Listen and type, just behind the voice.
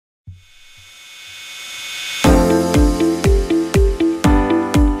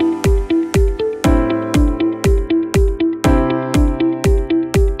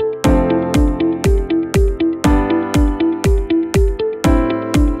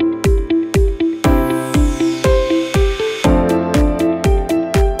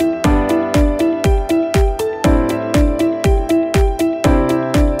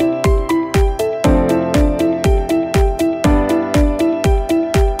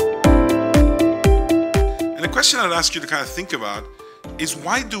question I'd ask you to kind of think about is,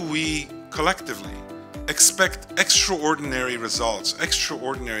 why do we collectively expect extraordinary results,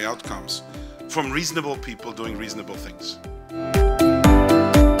 extraordinary outcomes from reasonable people doing reasonable things?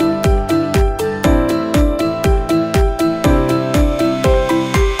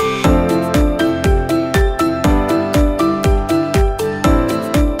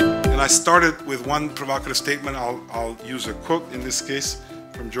 I started with one provocative statement. I'll use a quote in this case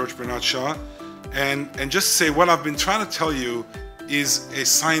from George Bernard Shaw, and just say what I've been trying to tell you is a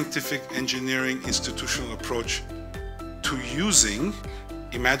scientific engineering institutional approach to using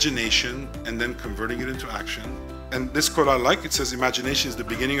imagination and then converting it into action. And this quote I like. It says, imagination is the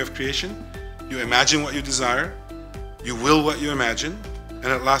beginning of creation. You imagine what you desire, you will what you imagine, and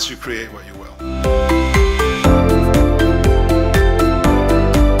at last you create what you will.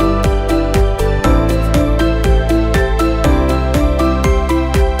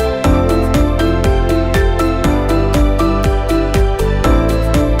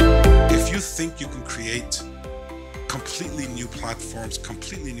 You can create completely new platforms,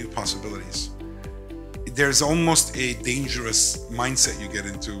 completely new possibilities. There's almost a dangerous mindset you get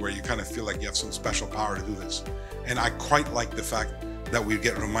into where you kind of feel like you have some special power to do this. And I quite like the fact that we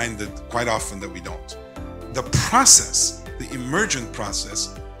get reminded quite often that we don't. The process, the emergent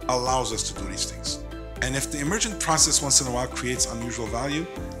process, allows us to do these things. And if the emergent process once in a while creates unusual value,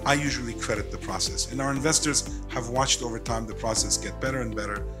 I usually credit the process. And our investors have watched over time the process get better and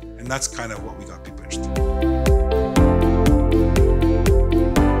better. And that's kind of what we got people interested in.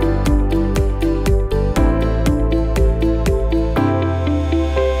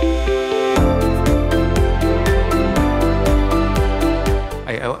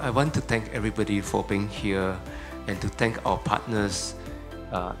 I want to thank everybody for being here and to thank our partners,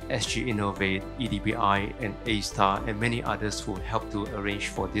 SG Innovate, EDBI, and A-Star, and many others who helped to arrange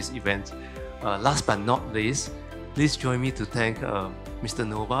for this event. Last but not least, please join me to thank Mr.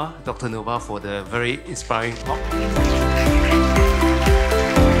 Noubar, Dr. Noubar, for the very inspiring talk.